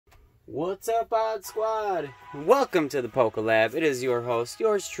What's up, Odd Squad? Welcome to the Poke Lab. It is your host,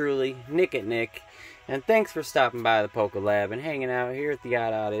 yours truly, Nick at Nick. And thanks for stopping by the Poke Lab and hanging out here at the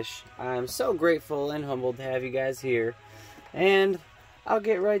Odd Oddish. I'm so grateful and humbled to have you guys here. And I'll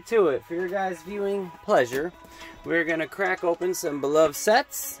get right to it. For your guys' viewing pleasure, we're going to crack open some beloved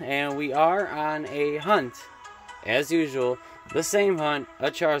sets. And we are on a hunt. As usual, the same hunt, a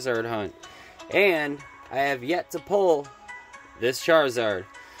Charizard hunt. And I have yet to pull this Charizard.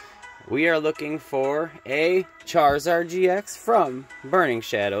 We are looking for a Charizard GX from Burning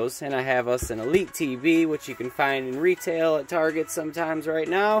Shadows, and I have us an Elite TB, which you can find in retail at Target sometimes right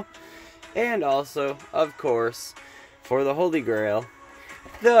now, and also, of course, for the Holy Grail,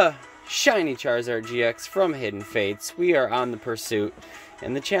 the Shiny Charizard GX from Hidden Fates. We are on the pursuit,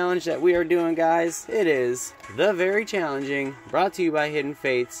 and the challenge that we are doing, guys, it is the very challenging, brought to you by Hidden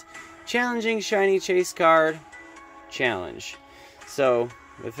Fates, Challenging Shiny Chase Card Challenge. So,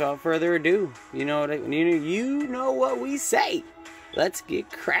 without further ado, you know what we say. Let's get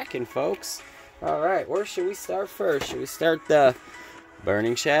cracking, folks. Alright, where should we start first? Should we start the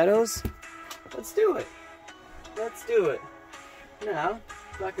Burning Shadows? Let's do it. Let's do it. Now,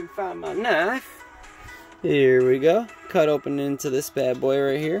 if I can find my knife. Here we go. Cut open into this bad boy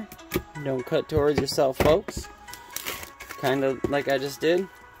right here. Don't cut towards yourself, folks. Kind of like I just did.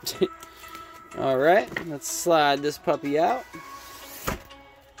 Alright, let's slide this puppy out.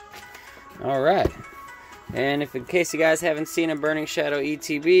 Alright, and if in case you guys haven't seen a Burning Shadow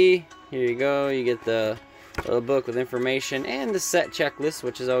ETB, here you go. You get the little book with information and the set checklist,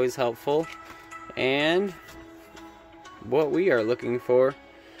 which is always helpful. And what we are looking for,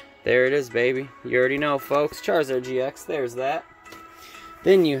 there it is, baby. You already know, folks. Charizard GX, there's that.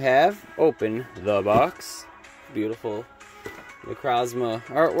 Then you have open the box. Beautiful Necrozma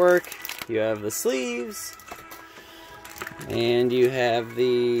artwork. You have the sleeves. And you have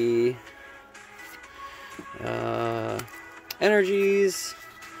the energies.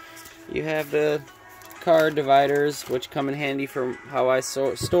 You have the card dividers, which come in handy for how I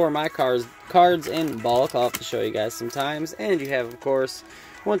store my cards in bulk. I'll have to show you guys sometimes. And you have, of course,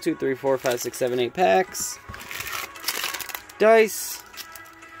 1, 2, 3, 4, 5, 6, 7, 8 packs, dice,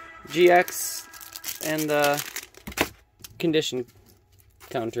 GX, and the condition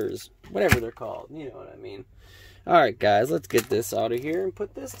counters, whatever they're called. You know what I mean. Alright, guys, let's get this out of here and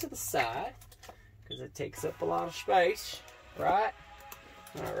put this to the side, because it takes up a lot of space, right?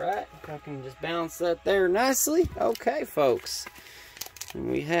 Alright, I can just balance that there nicely. Okay, folks. And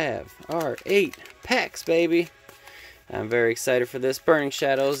we have our 8 packs, baby. I'm very excited for this. Burning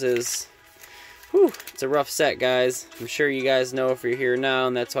Shadows is, whew, it's a rough set, guys. I'm sure you guys know if you're here now,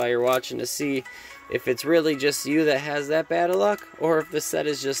 and that's why you're watching, to see if it's really just you that has that bad of luck, or if the set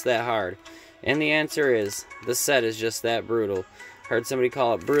is just that hard. And the answer is, the set is just that brutal. Heard somebody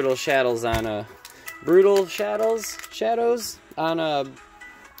call it brutal shadows on a shadows on a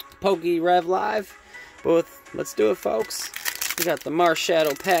Pokey Rev Live. But let's do it, folks. We got the Mars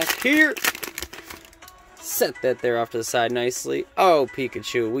Shadow pack here. Set that there off to the side nicely. Oh,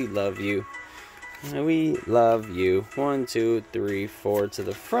 Pikachu, we love you. We love you. 1, 2, 3, 4 to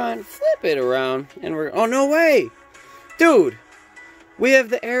the front. Flip it around, and we're, oh no way, dude. We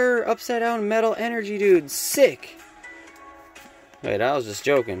have the error upside down metal energy, dude. Sick. Wait, I was just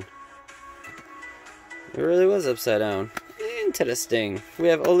joking. It really was upside down. Interesting. We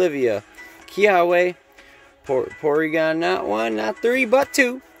have Olivia, Kiawe, Porygon, not 1, not 3, but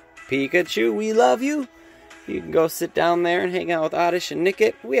 2. Pikachu, we love you. You can go sit down there and hang out with Oddish and Nick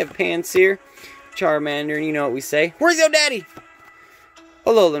it. We have Pansear, Charmander, and you know what we say. Where's your daddy?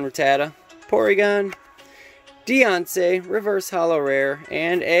 Alolan Rattata, Porygon, Deontay, reverse holo rare,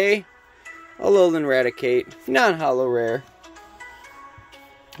 and a Alolan Raticate, non-holo rare.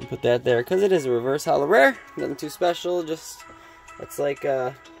 I'll put that there because it is a reverse holo rare. Nothing too special, just it's like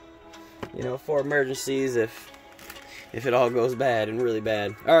you know, for emergencies if it all goes bad and really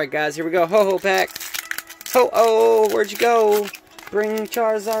bad. Alright, guys, here we go. Ho-ho pack. Ho-oh, where'd you go? Bring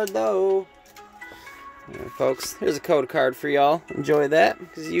Charizard though. Alright, folks, here's a code card for y'all. Enjoy that,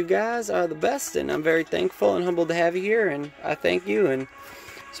 because you guys are the best, and I'm very thankful and humbled to have you here, and I thank you, and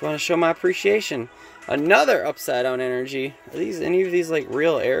just want to show my appreciation. Another upside down energy. Are these any of these like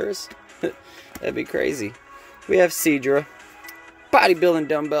real errors? That'd be crazy. We have Seadra, bodybuilding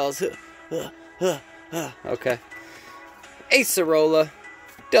dumbbells. Okay. Acerola,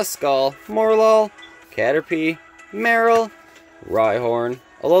 Duskull, Morlul, Caterpie, Marill, Rhyhorn,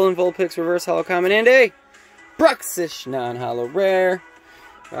 Alolan Vulpix reverse holo common, and a Bruxish non-holo rare.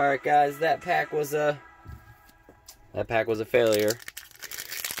 Alright, guys, that pack was a failure.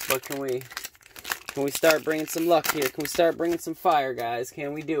 But can we Can we start bringing some luck here? Can we start bringing some fire, guys?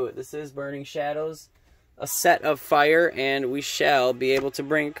 Can we do it? This is Burning Shadows, a set of fire, and we shall be able to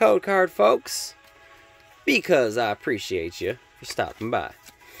bring a code card, folks, because I appreciate you for stopping by.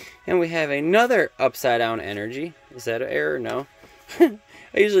 And we have another upside down energy. Is that an error? No. I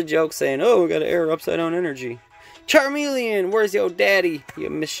usually joke saying, oh, we got an error, upside down energy. Charmeleon, where's your daddy, you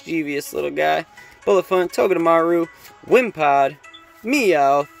mischievous little guy? Bullifant, Togedemaru, Wimpod,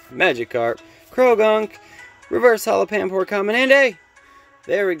 Meowth, Magikarp, Krogunk, Reverse Holo Pampor Commandante.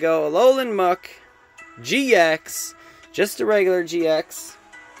 There we go, Alolan Muck, GX, just a regular GX.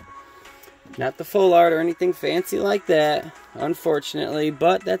 Not the full art or anything fancy like that, unfortunately,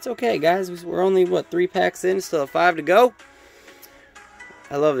 but that's okay, guys. We're only, what, 3 packs in, still have 5 to go.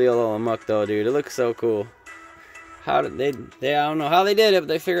 I love the Alolan Muck, though, dude. It looks so cool. How did they I don't know how they did it, but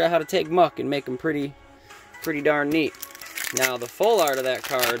they figured out how to take Muck and make him pretty darn neat. Now, the full art of that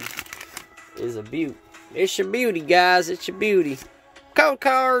card is a beaut. It's your beauty, guys. It's your beauty. Code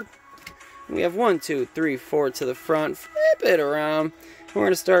card. We have 1, 2, 3, 4 to the front. Flip it around. We're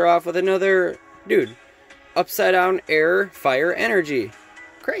going to start off with another, dude, upside down air fire energy.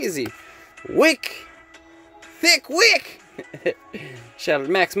 Crazy. Wick. Thick Wick. Shout out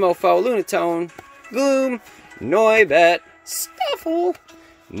to Max Mofo, Lunatone, Gloom, Noibet, Stuffle,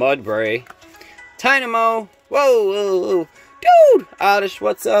 Mudbray, Tynamo. Whoa, whoa, whoa. Dude, Oddish,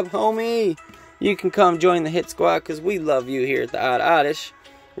 what's up, homie? You can come join the hit squad because we love you here at the Odd Oddish.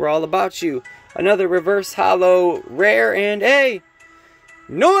 We're all about you. Another reverse holo rare and a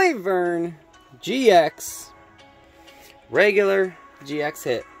Noivern GX. Regular GX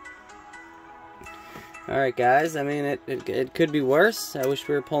hit. Alright, guys. I mean, it could be worse. I wish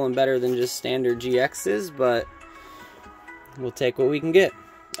we were pulling better than just standard GXs, but we'll take what we can get.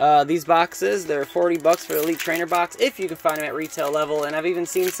 These boxes, they're 40 bucks for the Elite Trainer box, if you can find them at retail level, and I've even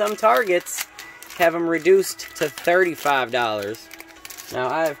seen some Targets have them reduced to $35. Now,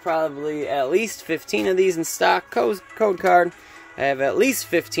 I have probably at least 15 of these in stock. Code card. I have at least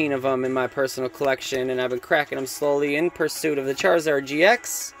 15 of them in my personal collection, and I've been cracking them slowly in pursuit of the Charizard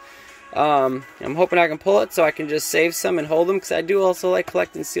GX. I'm hoping I can pull it so I can just save some and hold them, because I do also like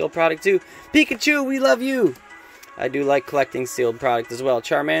collecting sealed product too. Pikachu, we love you! I do like collecting sealed product as well.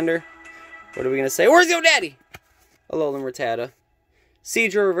 Charmander, what are we going to say? Where's your daddy? Alolan Rattata.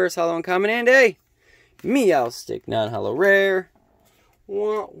 Seadra Reverse Holo Uncommon and a Meowstic non-holo rare.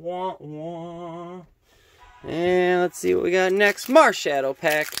 Wah, wah, wah. And let's see what we got next. Marshadow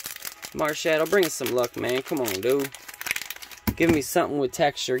pack. Marshadow, bring us some luck, man. Come on, dude. Give me something with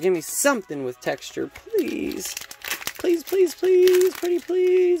texture. Give me something with texture, please. Please, please, please. Pretty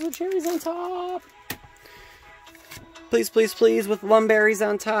please. With cherries on top. Please, please, please. With lumberries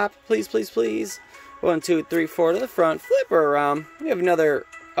on top. Please, please, please. 1, 2, 3, 4 to the front. Flip her around. We have another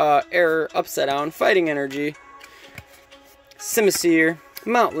error upside down. Fighting Energy. Simisear.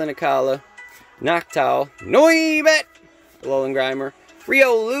 Mount Linicala. Noctowl. Noibet. Alolan Grimer.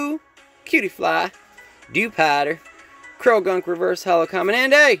 Riolu. Cutiefly. Dewpider. Krogunk Reverse Holo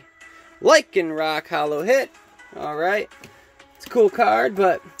Commandante. Lycanroc Holo hit. Alright. It's a cool card,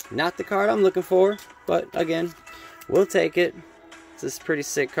 but not the card I'm looking for. But again, we'll take it. This is a pretty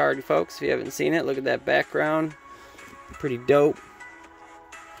sick card, folks. If you haven't seen it, look at that background. Pretty dope.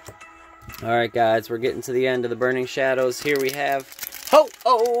 Alright, guys, we're getting to the end of the Burning Shadows. Here we have Ho,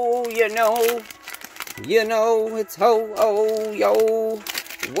 oh, you know, it's ho, oh, yo,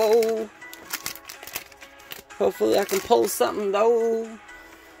 whoa. Hopefully I can pull something, though.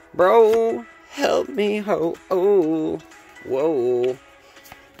 Bro, help me, ho, oh, whoa.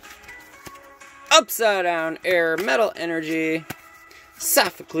 Upside down air, metal energy,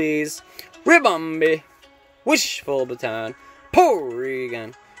 Sophocles, Ribombee, Wishful Baton,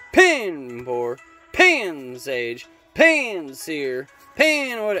 Porygon, Pinbore, Pansage, Pansear,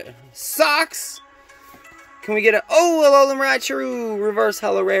 Socks. Can we get a Alolan Raichu Reverse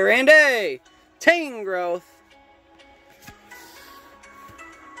Holo Rare and a Tangrowth.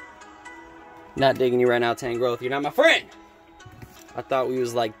 Not digging you right now, Tangrowth. You're not my friend. I thought we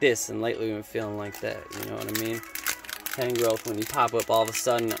was like this, and lately we've been feeling like that. You know what I mean? Tangrowth, when you pop up all of a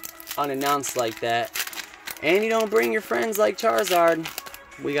sudden, unannounced like that, and you don't bring your friends like Charizard,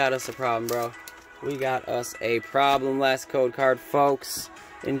 we got us a problem, bro. We got us a problem. Last code card, folks.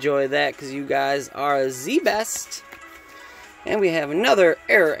 Enjoy that, because you guys are the best. And we have another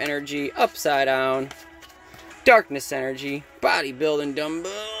Error Energy, Upside Down, Darkness Energy, Bodybuilding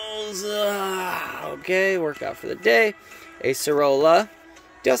Dumbbells. Okay, workout for the day. A Acerola,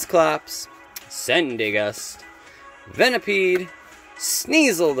 Dusclops, Sandygust, Venipede,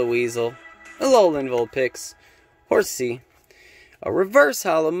 Sneasel the Weasel, Alolan Vulpix, Horsey, a reverse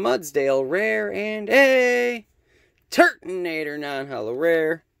hollow Mudsdale rare, and a Turtonator non-hollow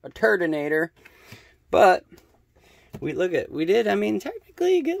rare. A Turtonator. But we did, I mean,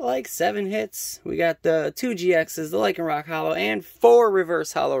 technically you get like 7 hits. We got the 2 GXs, the Lycanroc hollow, and 4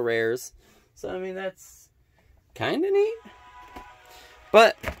 reverse hollow rares. So I mean, that's kind of neat.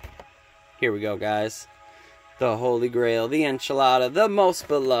 But here we go, guys. The Holy Grail, the Enchilada, the most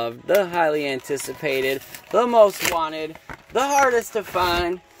beloved, the highly anticipated, the most wanted, the hardest to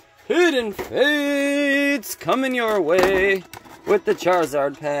find, Hidden Fates coming your way with the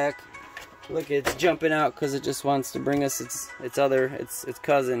Charizard pack. Look, it's jumping out because it just wants to bring us its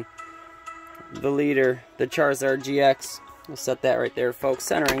cousin, the leader, the Charizard GX. We'll set that right there, folks.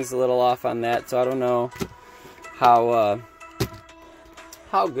 Centering's a little off on that, so I don't know how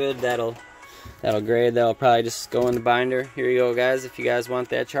good that'll grade. That'll probably just go in the binder. Here you go, guys. If you guys want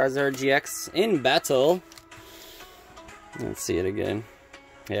that Charizard GX in battle, let's see it again.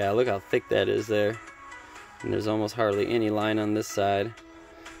 Yeah, look how thick that is there. And there's almost hardly any line on this side.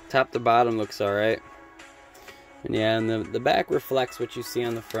 Top to bottom looks alright. And yeah, and the back reflects what you see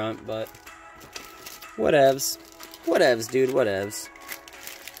on the front, but whatevs. Whatevs, dude, whatevs.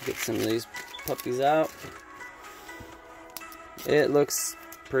 Get some of these puppies out. It looks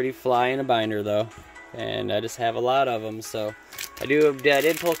pretty fly in a binder, though. And I just have a lot of them, so I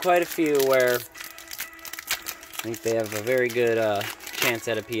did pull quite a few where I think they have a very good chance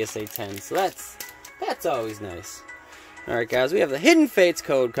at a PSA 10. So that's always nice. Alright, guys, we have the Hidden Fates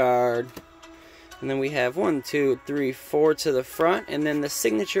code card. And then we have 1, 2, 3, 4 to the front. And then the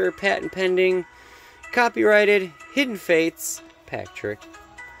signature, patent pending, copyrighted, Hidden Fates pack trick.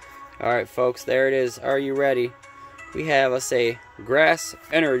 Alright, folks, there it is. Are you ready? We have us a Grass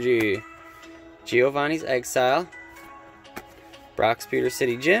Energy, Giovanni's Exile, Brock's Pewter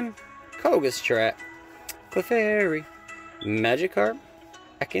City Gym, Koga's Trap, Clefairy, Magikarp,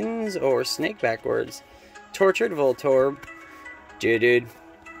 Ekans or Snake backwards, Tortured Voltorb, Dude,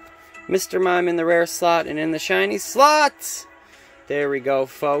 Mr. Mime in the rare slot and in the shiny slot. There we go,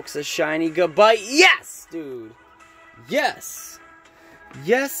 folks. A shiny goodbye. Yes, dude. Yes.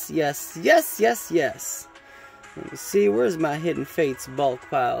 Yes, yes, yes, yes, yes. Let me see. Where's my Hidden Fates bulk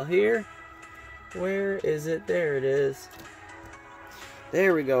pile here? Where is it? There it is.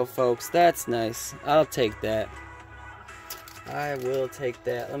 There we go, folks. That's nice. I'll take that. I will take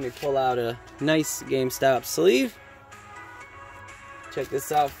that. Let me pull out a nice GameStop sleeve. Check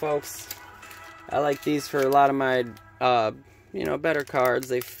this out, folks. I like these for a lot of my, you know, better cards.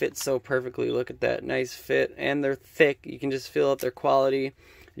 They fit so perfectly. Look at that nice fit. And they're thick. You can just feel out their quality.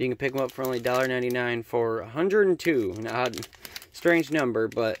 You can pick them up for only $1.99 for 102. An odd, strange number,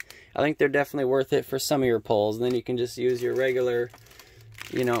 but I think they're definitely worth it for some of your pulls. And then you can just use your regular,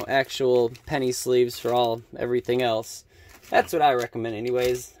 you know, actual penny sleeves for everything else. That's what I recommend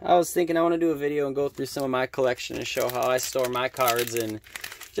anyways. I was thinking I want to do a video and go through some of my collection and show how I store my cards, and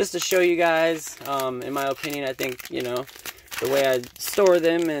just to show you guys, in my opinion, I think, you know, the way I store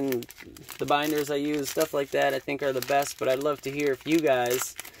them and the binders I use, stuff like that, I think are the best. But I'd love to hear if you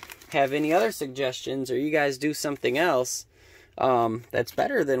guys have any other suggestions, or you guys do something else that's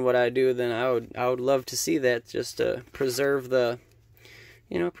better than what I do. Then I would love to see that, just to preserve the,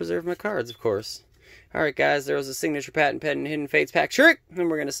 you know, preserve my cards, of course. Alright, guys, there was a signature patent pending Hidden Fates pack trick, and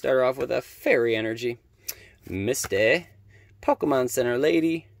we're going to start off with a Fairy Energy, Misty, Pokemon Center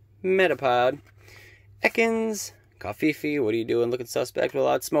Lady, Metapod, Ekans, Kofifi, what are you doing looking suspect with a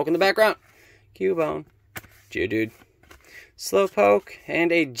lot of smoke in the background, Cubone, Geodude, Slowpoke,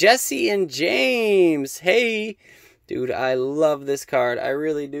 and a Jesse and James. Hey, dude, I love this card. I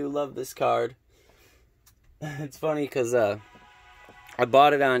really do love this card. It's funny because I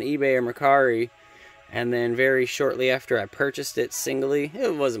bought it on eBay or Mercari, and then very shortly after I purchased it singly,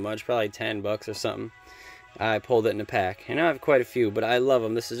 it wasn't much, probably 10 bucks or something, I pulled it in a pack. And I have quite a few, but I love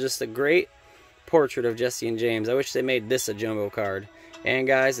them. This is just a great portrait of Jesse and James. I wish they made this a jumbo card. And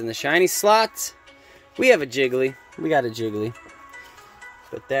guys, in the shiny slot, we have a Jiggly. We got a Jiggly.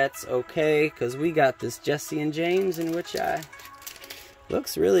 But that's okay, because we got this Jesse and James, in which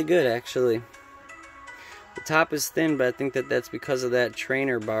looks really good, actually. The top is thin, but I think that's because of that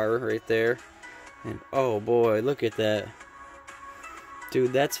trainer bar right there. And oh boy, look at that.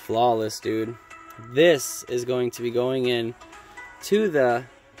 Dude, that's flawless, dude. This is going to be going in to the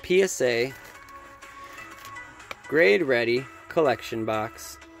PSA Grade Ready collection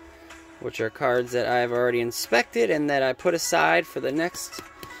box, which are cards that I've already inspected and that I put aside for the next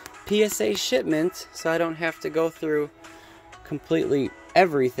PSA shipment, so I don't have to go through completely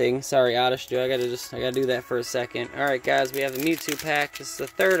everything. Sorry, Oddish, dude, I gotta do that for a second. Alright, guys, we have the Mewtwo pack. This is the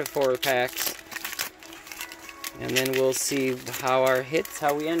third of 4 packs. And then we'll see how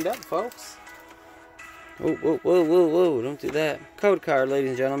we end up, folks. Whoa, whoa, whoa, whoa, whoa, don't do that. Code card, ladies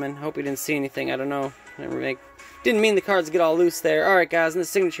and gentlemen. Hope you didn't see anything, I don't know. Didn't mean the cards to get all loose there. Alright, guys, in the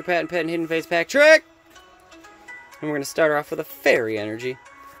signature patent pen hidden face pack trick. And we're going to start off with a fairy energy.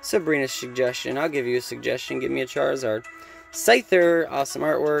 Sabrina's suggestion. I'll give you a suggestion. Give me a Charizard. Scyther, awesome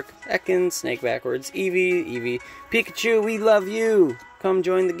artwork. Ekans, Snake backwards. Eevee, Pikachu, we love you. Come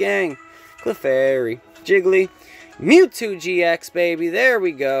join the gang. Clefairy, Jiggly, Mewtwo GX, baby. There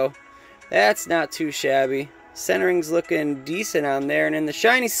we go. That's not too shabby. Centering's looking decent on there. And in the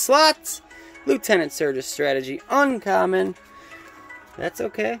shiny slots, Lieutenant Surge's strategy. Uncommon. That's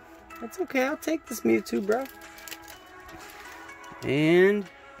okay. That's okay. I'll take this Mewtwo, bro. And,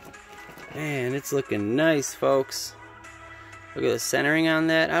 man, it's looking nice, folks. Look at the centering on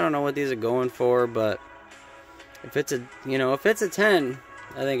that. I don't know what these are going for, but if it's a, if it's a 10,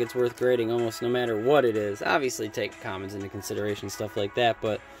 I think it's worth grading almost no matter what it is. Obviously, take commons into consideration, stuff like that,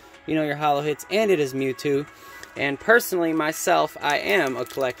 but your holo hits, and it is Mewtwo. And personally, myself, I am a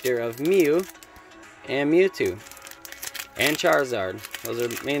collector of Mew and Mewtwo and Charizard. Those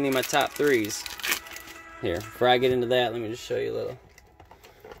are mainly my top threes. Here, before I get into that, let me just show you a little.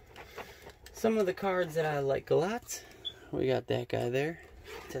 Some of the cards that I like a lot. We got that guy there,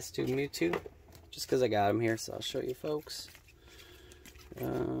 Test Tube Mewtwo, just because I got him here, so I'll show you folks.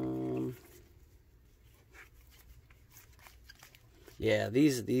 Yeah,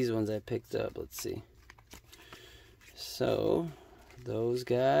 these ones I picked up. Let's see. So, those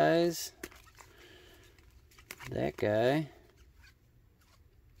guys, that guy.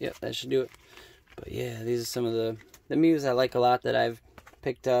 Yep, that should do it. But yeah, these are some of the Mews I like a lot that I've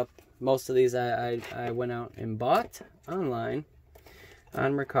picked up. Most of these I went out and bought online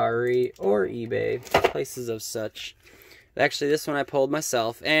on Mercari or eBay, places of such. Actually, this one I pulled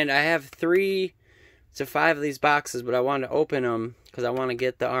myself, and I have 3 to 5 of these boxes, but I wanted to open them because I want to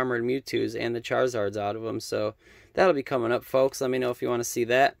get the armored Mewtwo's and the Charizards out of them. So that'll be coming up, folks. Let me know if you want to see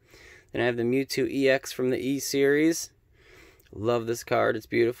that. Then I have the Mewtwo EX from the E series. Love this card. It's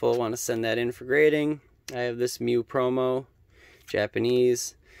beautiful. Want to send that in for grading. I have this Mew promo,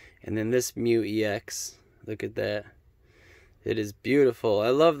 Japanese, and then this Mew EX. Look at that. It is beautiful. I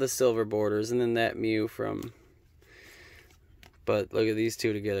love the silver borders, and then that Mew from... But look at these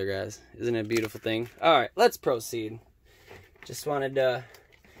two together, guys. Isn't it a beautiful thing? Alright, let's proceed. Just wanted to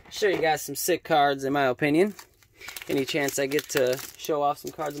show you guys some sick cards, in my opinion. Any chance I get to show off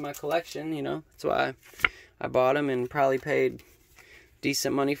some cards in my collection, that's why I bought them and probably paid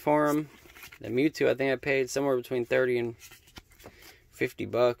decent money for them. The Mewtwo, I think I paid somewhere between 30 and 50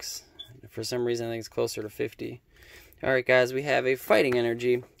 bucks. For some reason, I think it's closer to 50. Alright, guys, we have a Fighting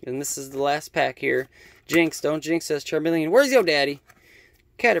Energy, and this is the last pack here. Jinx, don't jinx us, Charmeleon. Where's your daddy?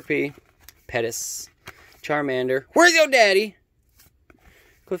 Caterpie, Pettis, Charmander. Where's your daddy?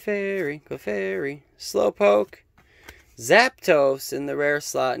 Clefairy, Slowpoke, Zapdos in the rare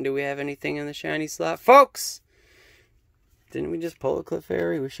slot. And do we have anything in the shiny slot? Folks! Didn't we just pull a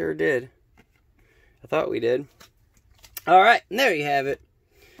Clefairy? We sure did. I thought we did. Alright, and there you have it.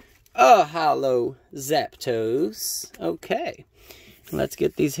 A holo Zapdos. Okay. Let's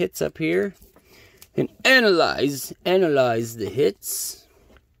get these hits up here and analyze the hits.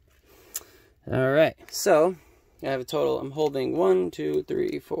 Alright, so I have a total, I'm holding 1, 2,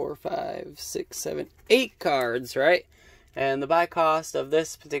 3, 4, 5, 6, 7, 8 cards, right? And the buy cost of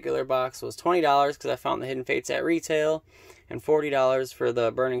this particular box was $20 because I found the Hidden Fates at retail, and $40 for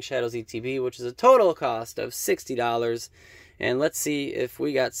the Burning Shadows ETB, which is a total cost of $60. And let's see if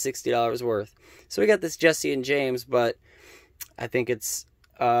we got $60 worth. So we got this Jesse and James, but I think it's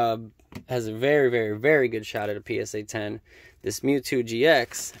has a very, very, very good shot at a PSA 10. This Mewtwo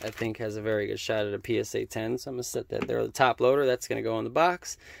GX, I think, has a very good shot at a PSA 10. So I'm going to set that there. The top loader, that's going to go in the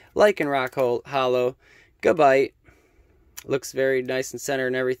box. Lycanroc Holo, Gabite. Looks very nice and centered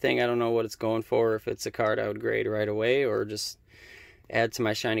and everything. I don't know what it's going for. If it's a card I would grade right away or just add to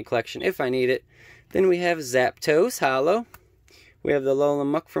my shiny collection if I need it. Then we have Zapdos Holo. We have the Lola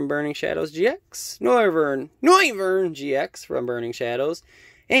Muck from Burning Shadows GX. Noivern GX from Burning Shadows.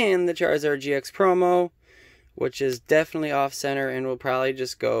 And the Charizard GX promo, which is definitely off-center and will probably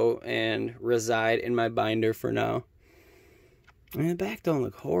just go and reside in my binder for now. And the back don't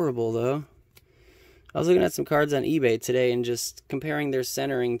look horrible, though. I was looking at some cards on eBay today and just comparing their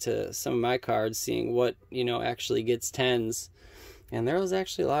centering to some of my cards, seeing what, actually gets 10s. And there was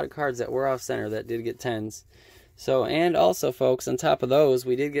actually a lot of cards that were off-center that did get 10s. So, and also, folks, on top of those,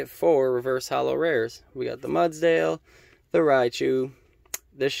 we did get 4 reverse holo rares. We got the Mudsdale, the Raichu,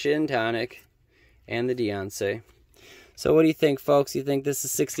 the Shintonic, and the Deontay. So what do you think, folks? You think this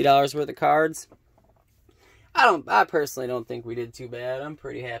is $60 worth of cards? I personally don't think we did too bad. I'm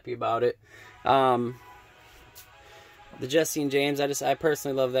pretty happy about it. The Jesse and James, I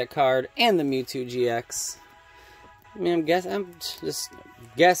personally love that card, and the Mewtwo GX. I mean, I'm just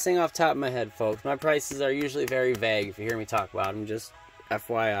guessing off the top of my head, folks. My prices are usually very vague if you hear me talk about them. Just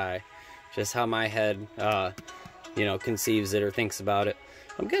FYI, just how my head, you know, conceives it or thinks about it.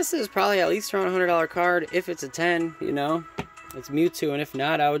 I'm guessing it's probably at least around a $100 card. If it's a 10, you know, it's Mewtwo, and if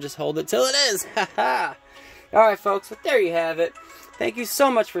not, I would just hold it till it is. Haha. Alright, folks, but there you have it. Thank you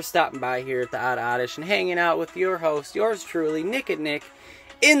so much for stopping by here at the Odd Oddish and hanging out with your host, yours truly, Nick and Nick,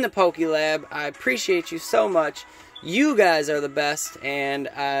 in the Poke Lab. I appreciate you so much. You guys are the best, and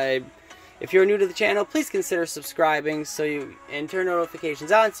if you're new to the channel, please consider subscribing and turn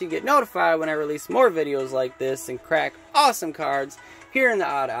notifications on so you get notified when I release more videos like this and crack awesome cards here in the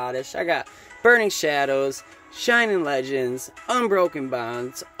Odd Oddish. I got Burning Shadows, Shining Legends, Unbroken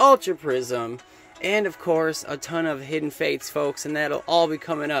Bonds, Ultra Prism, and of course a ton of Hidden Fates, folks, and that'll all be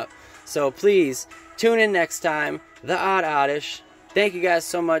coming up. So please tune in next time, the Odd Oddish. Thank you guys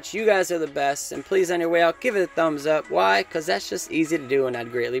so much. You guys are the best, and please on your way out give it a thumbs up. Why? Because that's just easy to do, and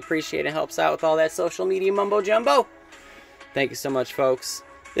I'd greatly appreciate it. It helps out with all that social media mumbo jumbo. Thank you so much, folks.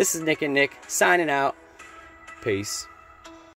 This is Nick and Nick signing out. Peace.